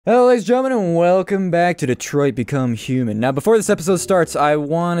Hello ladies and gentlemen, and welcome back to Detroit Become Human. Now before this episode starts, I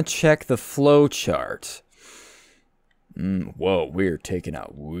want to check the flow chart. Whoa, we're taking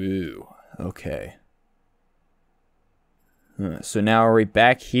out, woo, okay. So now are we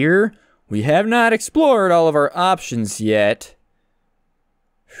back here? We have not explored all of our options yet.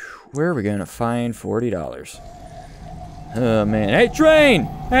 Where are we gonna find $40? Oh man, hey train!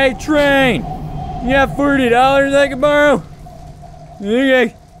 Hey train! You got $40 I can borrow?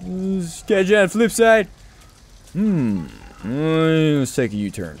 Okay. Let's catch you on the flip side. Let's take a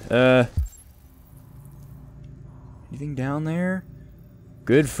U-turn. Anything down there?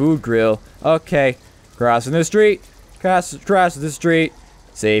 Good food grill. Okay. Crossing the street. Cross the street.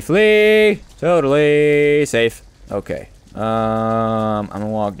 Safely. Totally safe. Okay. I'm gonna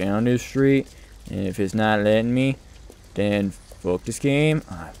walk down this street. And if it's not letting me, then fuck this game.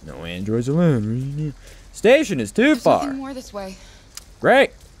 I have no androids allowed right now. Station is too far. There's nothing more this way.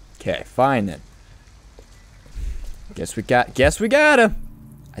 Great. Okay, fine then. Guess we gotta.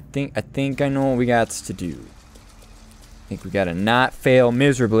 I think I know what we got to do. I think we gotta not fail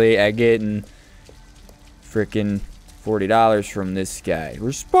miserably at getting frickin' $40 from this guy.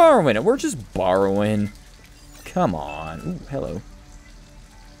 We're just borrowing it. We're just borrowing. Come on. Ooh, hello.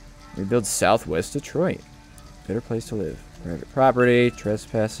 Rebuild Southwest Detroit. Better place to live. Private property,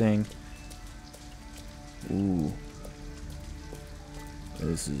 trespassing. Ooh.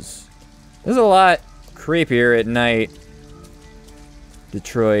 This is a lot creepier at night.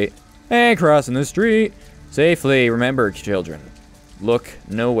 Detroit. And crossing the street safely. Remember, children, look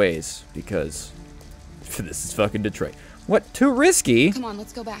no ways because this is fucking Detroit. What? Too risky? Come on,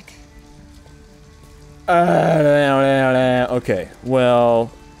 let's go back. Okay.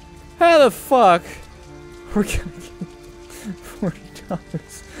 Well, how the fuck we're gonna get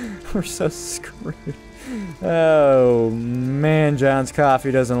 $40? We're so screwed. Oh man, John's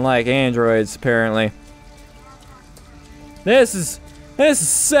Coffee doesn't like androids apparently. This is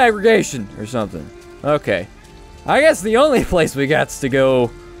segregation or something. Okay, I guess the only place we got to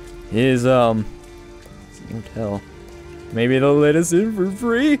go is the hotel. Maybe they'll let us in for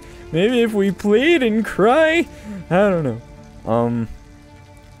free. Maybe if we plead and cry. I don't know.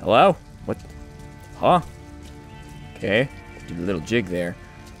 Hello? What? Huh? Okay, did a little jig there.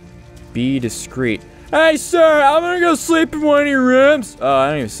 Be discreet. Hey, sir, I'm gonna go sleep in one of your rooms. Oh,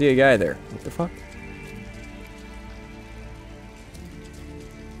 I don't even see a guy there. What the fuck?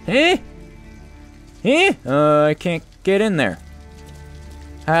 Hey? Hey? I can't get in there.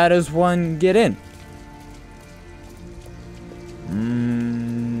 How does one get in?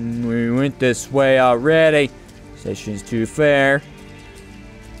 We went this way already. Session's too fair.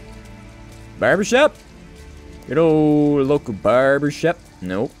 Barbershop? Good old local barbershop.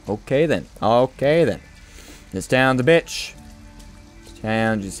 Nope. Okay then. Okay then. This town's a bitch. This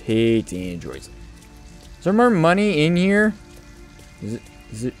town just hates androids. Is there more money in here? Is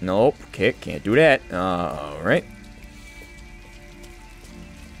it? Nope. Okay, can't do that. Alright.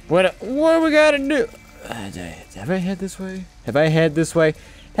 What do we gotta do? Have I head this way? Have I head this way?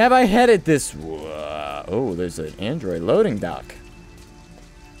 Have I headed this way? Oh, there's an android loading dock.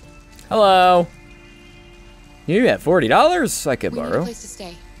 Hello. You have $40 I could borrow. We need a place to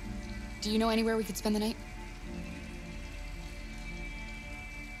stay. Do you know anywhere we could spend the night?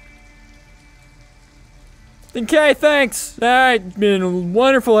 Okay, thanks. Alright, been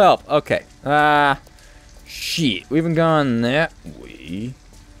wonderful help. Okay. Shit. We haven't gone that way.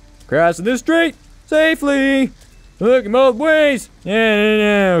 Crossing the street safely. Looking both ways.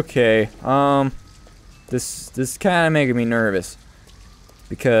 Yeah, okay. This kind of making me nervous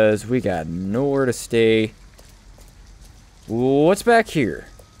because we got nowhere to stay. What's back here?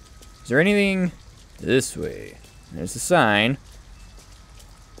 Is there anything this way? There's a sign.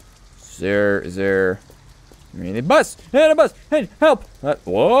 Is there anything? Bus! Hey, a bus! Hey, help!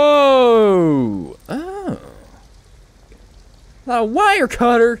 Whoa! Oh. Not a wire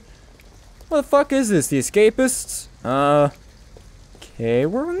cutter! What the fuck is this? The escapists? Okay,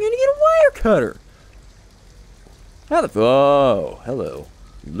 where are we gonna get a wire cutter? How the oh, hello.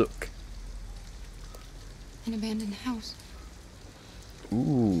 Look. An abandoned house.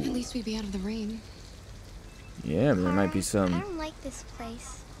 Ooh. At least we'd be out of the rain. Yeah, but there might be some. I don't like this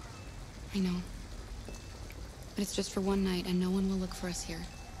place. I know. But it's just for one night, and no one will look for us here.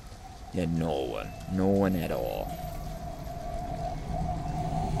 Yeah, no one. No one at all.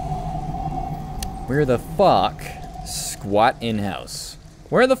 Where the fuck? Squat in-house.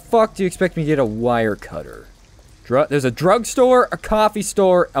 Where the fuck do you expect me to get a wire cutter? There's a drugstore, a coffee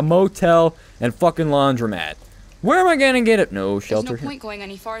store, a motel, and fucking laundromat. Where am I gonna get it? No shelter. There's no point going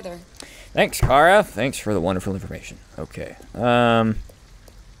any farther. Thanks, Kara. Thanks for the wonderful information. Okay.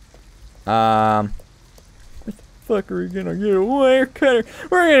 What the fuck are we gonna get a wire cutter?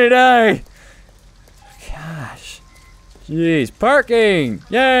 We're gonna die! Gosh. Jeez, parking!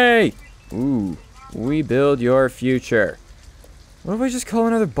 Yay! Ooh, we build your future. What if we just call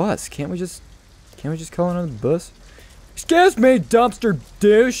another bus? Can't we just call another bus? Excuse me, dumpster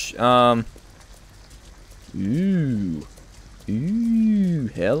douche! Ooh,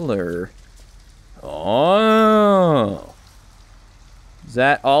 hello. Oh. Is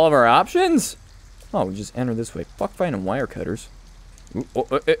that all of our options? Oh, we just enter this way. Fuck finding wire cutters. Ooh,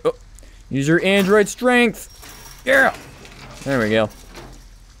 oh. Use your android strength. Yeah. There we go.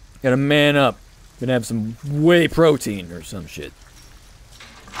 Gotta man up. Gonna have some whey protein or some shit.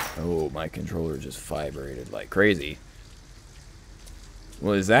 Oh, my controller just vibrated like crazy.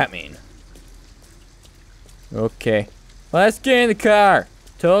 What does that mean? Okay. Let's get in the car.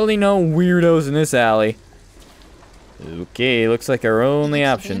 Totally no weirdos in this alley. Okay, looks like our only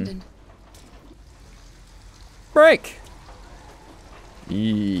option. Abandoned. Brake!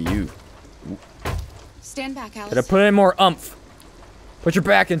 You. Stand back, Alice. Gotta put in more oomph. Put your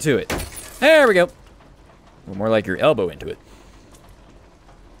back into it. There we go. Or more like your elbow into it.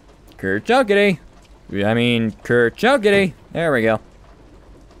 Kerchunkity. I mean, kerchunkity. There we go.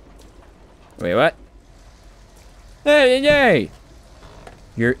 Wait, what? Hey, yay!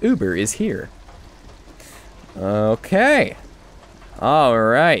 Your Uber is here. Okay.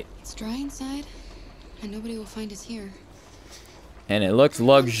 Alright. It's dry inside, and nobody will find us here. And it looks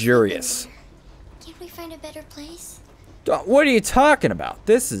luxurious. Can't we find a better place? What are you talking about?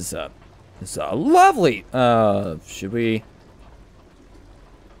 This is a lovely, should we?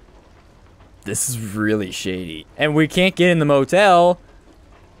 This is really shady. And we can't get in the motel.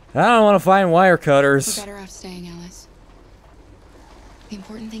 I don't want to find wire cutters. We're better off staying, Alice. The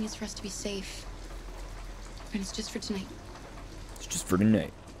important thing is for us to be safe. And it's just for tonight. It's just for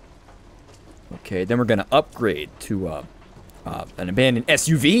tonight. Okay, then we're gonna upgrade to an abandoned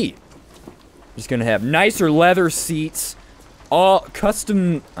SUV. Just gonna have nicer leather seats, all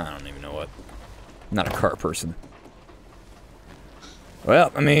custom. I don't even know what. I'm not a car person.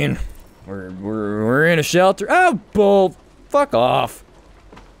 Well, I mean, we're in a shelter. Oh, bull, fuck off.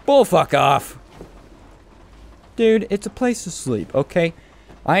 Bull, fuck off. Dude, it's a place to sleep, okay?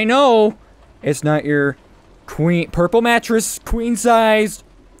 I know it's not your purple mattress, queen sized,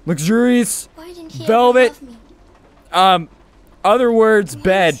 luxurious, Why didn't he velvet, ever love me? other words, Why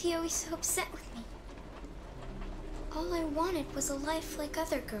bed. was he always so upset with me? All I wanted was a life like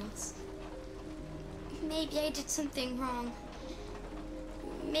other girls. Maybe I did something wrong.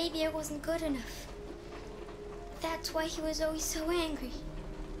 Maybe I wasn't good enough. That's why he was always so angry.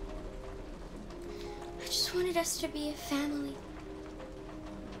 I just wanted us to be a family.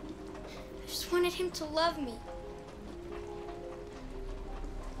 I just wanted him to love me.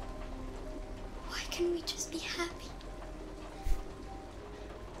 Why can't we just be happy?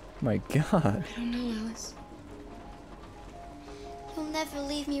 My God. I don't know, Alice. You'll never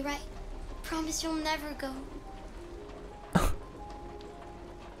leave me, right? Promise you'll never go.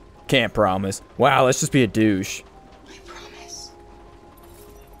 Can't promise. Wow, let's just be a douche. I promise.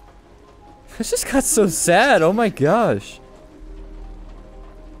 This just got so sad. Oh my gosh.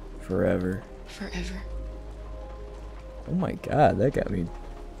 Forever. Forever. Oh my God, that got me.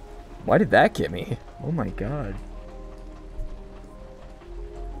 Why did that get me? Oh my God.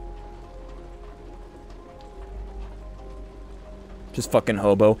 Just fucking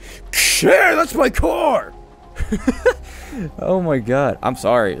hobo. Yeah, that's my car! Oh my God. I'm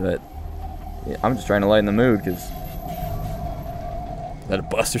sorry that. Yeah, I'm just trying to lighten the mood because. Is that a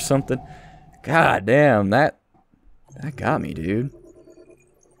bus or something? God damn, that got me, dude.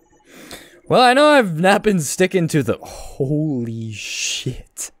 Well, I know I've not been sticking to the. Holy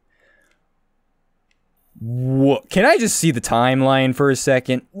shit. What? Can I just see the timeline for a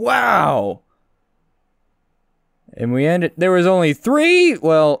second? Wow. And we ended. There was only three.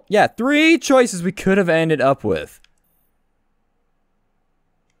 Well, yeah, three choices we could have ended up with.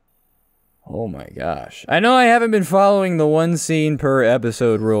 Oh my gosh. I know I haven't been following the one scene per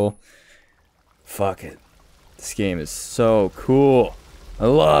episode rule. Fuck it. This game is so cool. I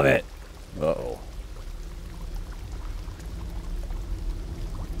love it. Uh-oh.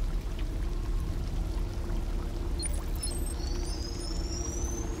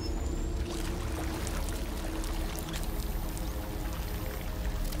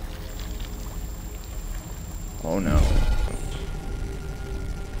 Oh no.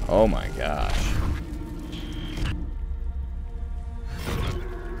 Oh my gosh.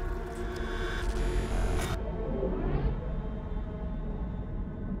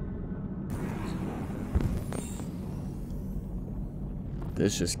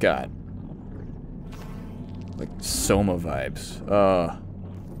 This just got Like Soma vibes.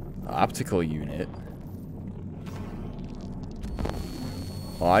 Optical unit.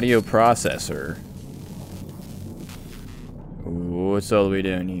 Audio processor. What's all the way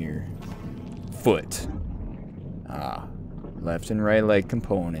down here? Foot. Ah. Left and right leg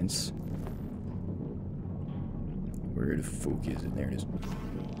components. Where the fuck is it? There it is.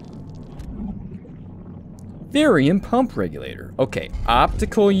 Therium pump regulator. Okay.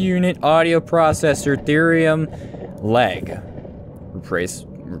 Optical unit, audio processor, therium, leg. Replace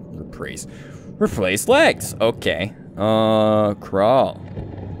legs. Okay. Crawl.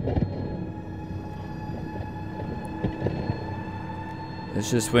 This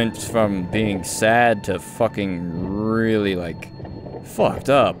just went from being sad to fucking really, like, fucked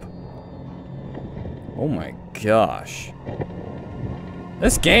up. Oh my gosh.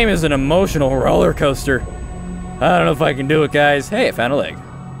 This game is an emotional roller coaster. I don't know if I can do it, guys. Hey, I found a leg.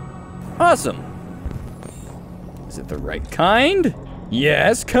 Awesome. Is it the right kind?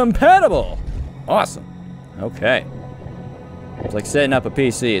 Yes, compatible. Awesome. Okay. It's like setting up a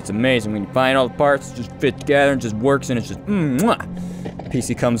PC. It's amazing when you find all the parts, just fit together and just works, and it's just mwah.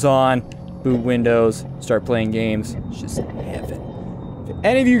 PC comes on, boot Windows, start playing games. It's just heaven. If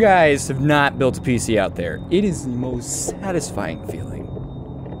any of you guys have not built a PC out there, it is the most satisfying feeling.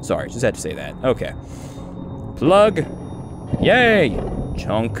 Sorry, just had to say that. Okay. Plug. Yay!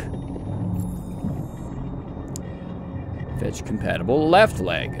 Chunk. Fetch compatible left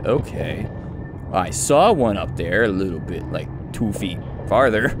leg. Okay. I saw one up there a little bit, like 2 feet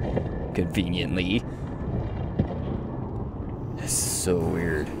farther, conveniently. This is so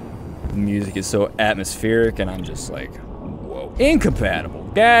weird. The music is so atmospheric, and I'm just like, whoa.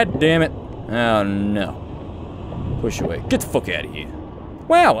 Incompatible. God damn it. Oh no. Push away. Get the fuck out of here.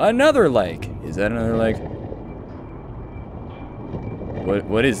 Wow, another leg. Is that another leg?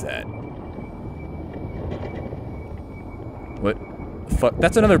 What is that? What the fuck?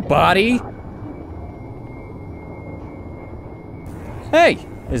 That's another body? Hey,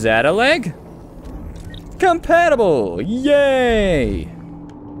 is that a leg? Compatible! Yay!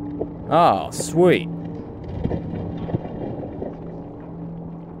 Oh, sweet.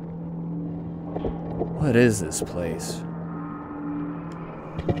 What is this place?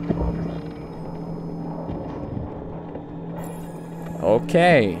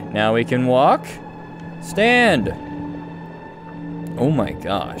 Okay, now we can walk. Stand. Oh my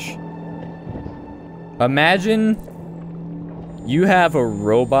gosh. Imagine you have a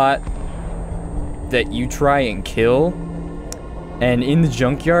robot that you try and kill, and in the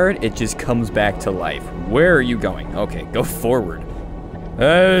junkyard, it just comes back to life. Where are you going? Okay, go forward.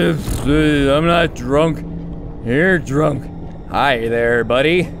 I'm not drunk. You're drunk. Hi there,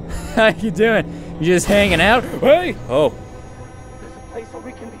 buddy. How you doing? You just hanging out? Hey! Oh. There's a place where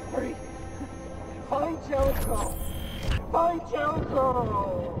we can be free. Find Jericho. Find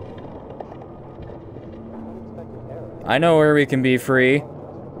Jericho. I know where we can be free.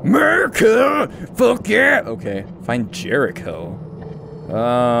 America! Fuck yeah! Okay, find Jericho.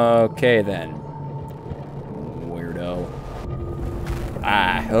 Okay then. Weirdo.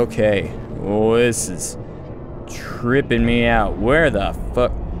 Ah, okay. Oh, this is tripping me out. Where the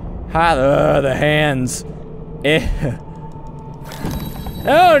fuck? The hands.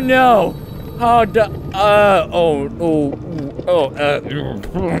 Oh no!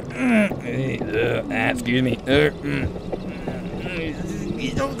 Excuse me.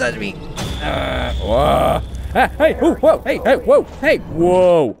 Don't touch me. Whoa. Hey, whoa, hey, whoa, hey,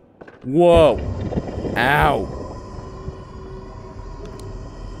 whoa. Whoa. Ow.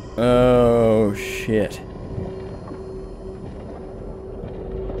 Oh, shit.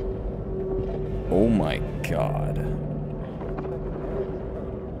 Oh my god.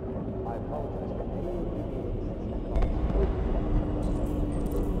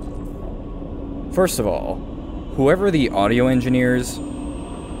 First of all, whoever the audio engineers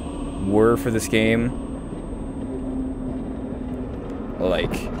were for this game,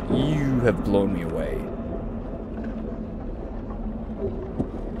 like, you have blown me away.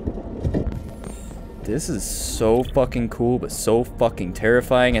 This is so fucking cool, but so fucking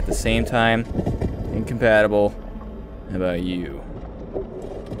terrifying at the same time. Incompatible. How about you?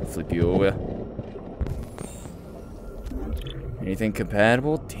 Flip you over. Anything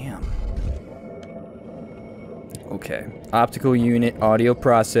compatible? Damn. Okay. Optical unit, audio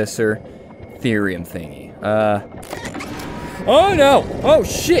processor, therium thingy. Oh no! Oh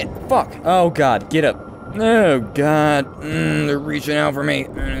shit! Fuck! Oh god, get up. Oh god. They're reaching out for me.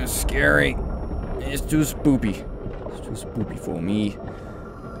 It's scary. It's too spoopy. It's too spoopy for me.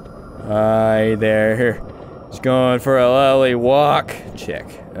 Hi there. Just going for a lovely walk. Check.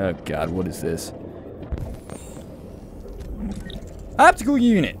 Oh god, what is this? Optical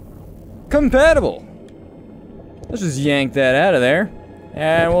unit. Compatible. Let's just yank that out of there,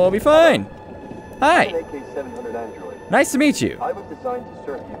 and we'll be fine. Hi. I'm an AK-700 android. Nice to meet you. I was designed to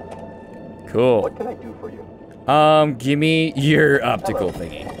serve you. Cool. What can I do for you? Give me your optical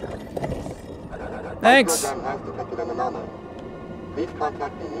thingy. Thanks. Program has detected an anomaly. Please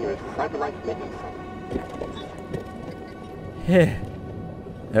contact the nearest satellite maintenance center.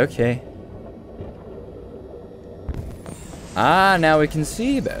 Okay. Ah, now we can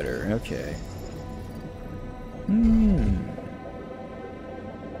see better. Okay.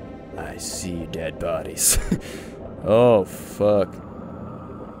 I see dead bodies. Oh, fuck.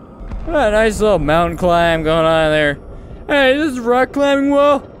 What a nice little mountain climb going on there. Hey, this is rock climbing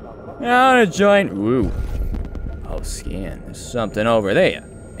wall. I want to join. Ooh. Oh, scan. There's something over there.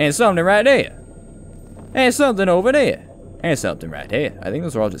 And something right there. And something over there. And something right there. I think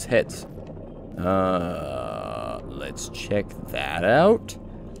those are all just heads. Let's check that out.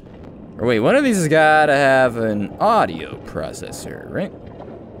 Or wait, one of these has got to have an audio processor, right?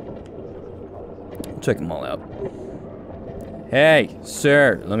 Check them all out. Hey,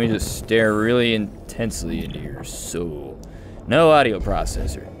 sir, let me just stare really intensely into your soul. No audio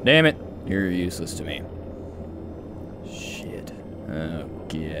processor. Damn it, you're useless to me. Shit. Oh,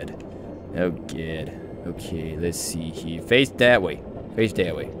 good. Oh, good. Okay, let's see here. Face that way. Face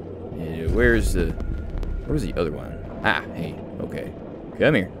that way. Where's the other one? Ah, hey, okay.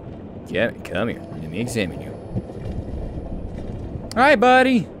 Come here. Come here. Let me examine you. Alright,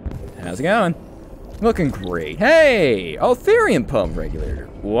 buddy. How's it going? Looking great. Hey! Therium pump regulator.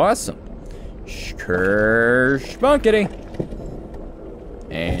 Awesome. Spunkity.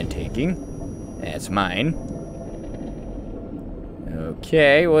 And taking. That's mine.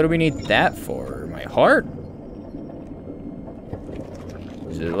 Okay, what do we need that for? My heart?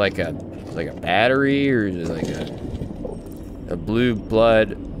 Is it like a battery, or is it like a blue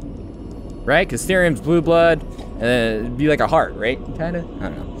blood? Right? Because therium's blue blood, and then it'd be like a heart, right? Kinda? I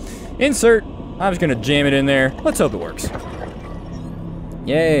don't know. Insert. I'm just gonna jam it in there. Let's hope it works.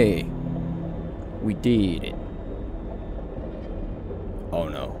 Yay. We did it. Oh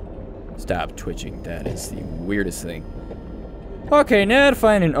no. Stop twitching. That is the weirdest thing. Okay, now to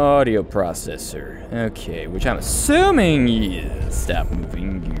find an audio processor. Okay, which I'm assuming is... Stop moving.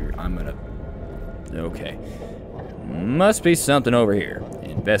 I'm gonna... Okay. Must be something over here.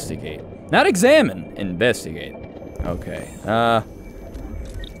 Investigate. Not examine. Investigate. Okay.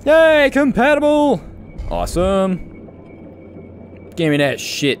 Yay, compatible! Awesome. Give me that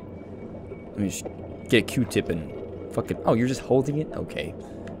shit. Let me just get a Q-tip and fucking... Oh, you're just holding it? Okay.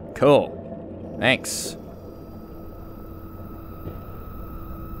 Cool. Thanks.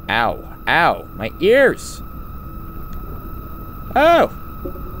 Ow. Ow. My ears! Oh!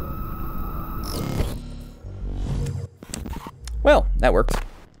 Well, that worked.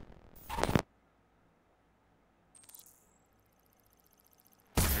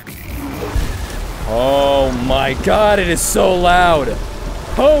 Oh my god, it is so loud.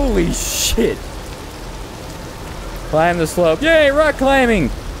 Holy shit. Climb the slope. Yay, rock climbing.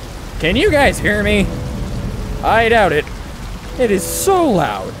 Can you guys hear me? I doubt it. It is so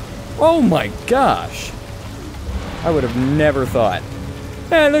loud. Oh my gosh. I would have never thought.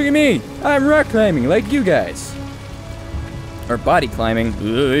 Hey, look at me. I'm rock climbing like you guys. Or body climbing.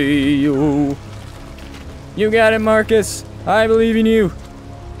 You got it, Marcus. I believe in you.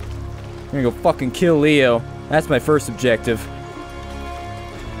 I'm gonna go fucking kill Leo. That's my first objective.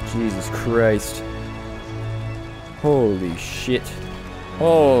 Jesus Christ. Holy shit.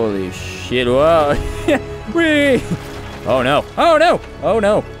 Holy shit. Whoa. Whee! Oh no. Oh no. Oh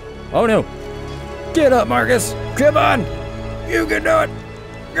no. Oh no. Get up, Marcus. Come on. You can do it.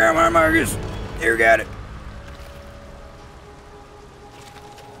 Come on, Marcus. You got it.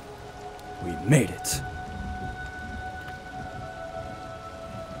 We made it.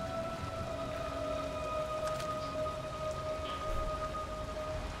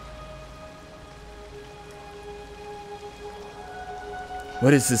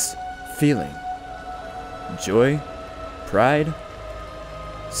 What is this feeling? Joy? Pride?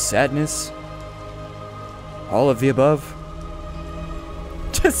 Sadness? All of the above?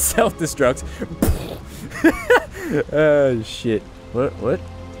 Just self-destructs. Oh, shit. What?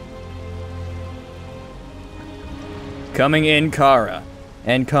 Coming in, Kara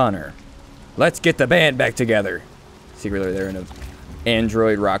and Connor. Let's get the band back together. Secretly, they're in an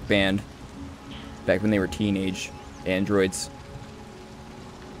android rock band. Back when they were teenage androids.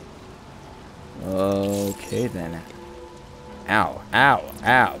 Okay, then. Ow, ow,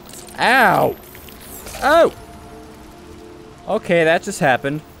 ow, ow! Oh! Okay, that just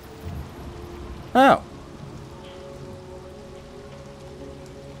happened. Oh.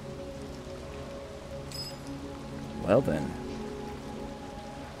 Well then.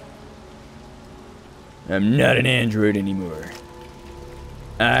 I'm not an android anymore.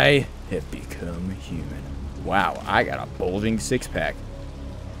 I have become human. Wow, I got a bulging six-pack.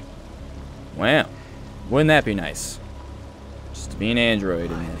 Wow. Wouldn't that be nice? Just to be an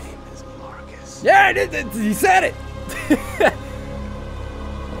android. My name is Marcus. Yeah, he said it!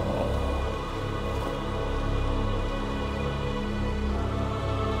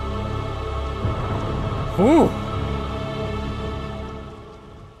 Whew.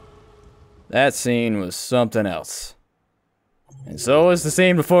 That scene was something else. And so was the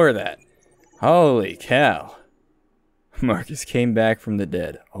scene before that. Holy cow. Marcus came back from the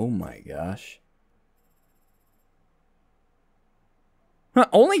dead. Oh my gosh. Huh,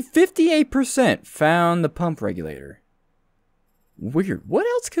 only 58% found the pump regulator. Weird. What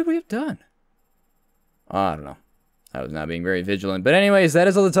else could we have done? I don't know. I was not being very vigilant. But anyways, that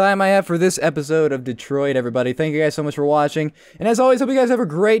is all the time I have for this episode of Detroit, everybody. Thank you guys so much for watching. And as always, hope you guys have a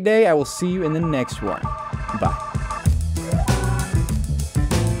great day. I will see you in the next one. Bye.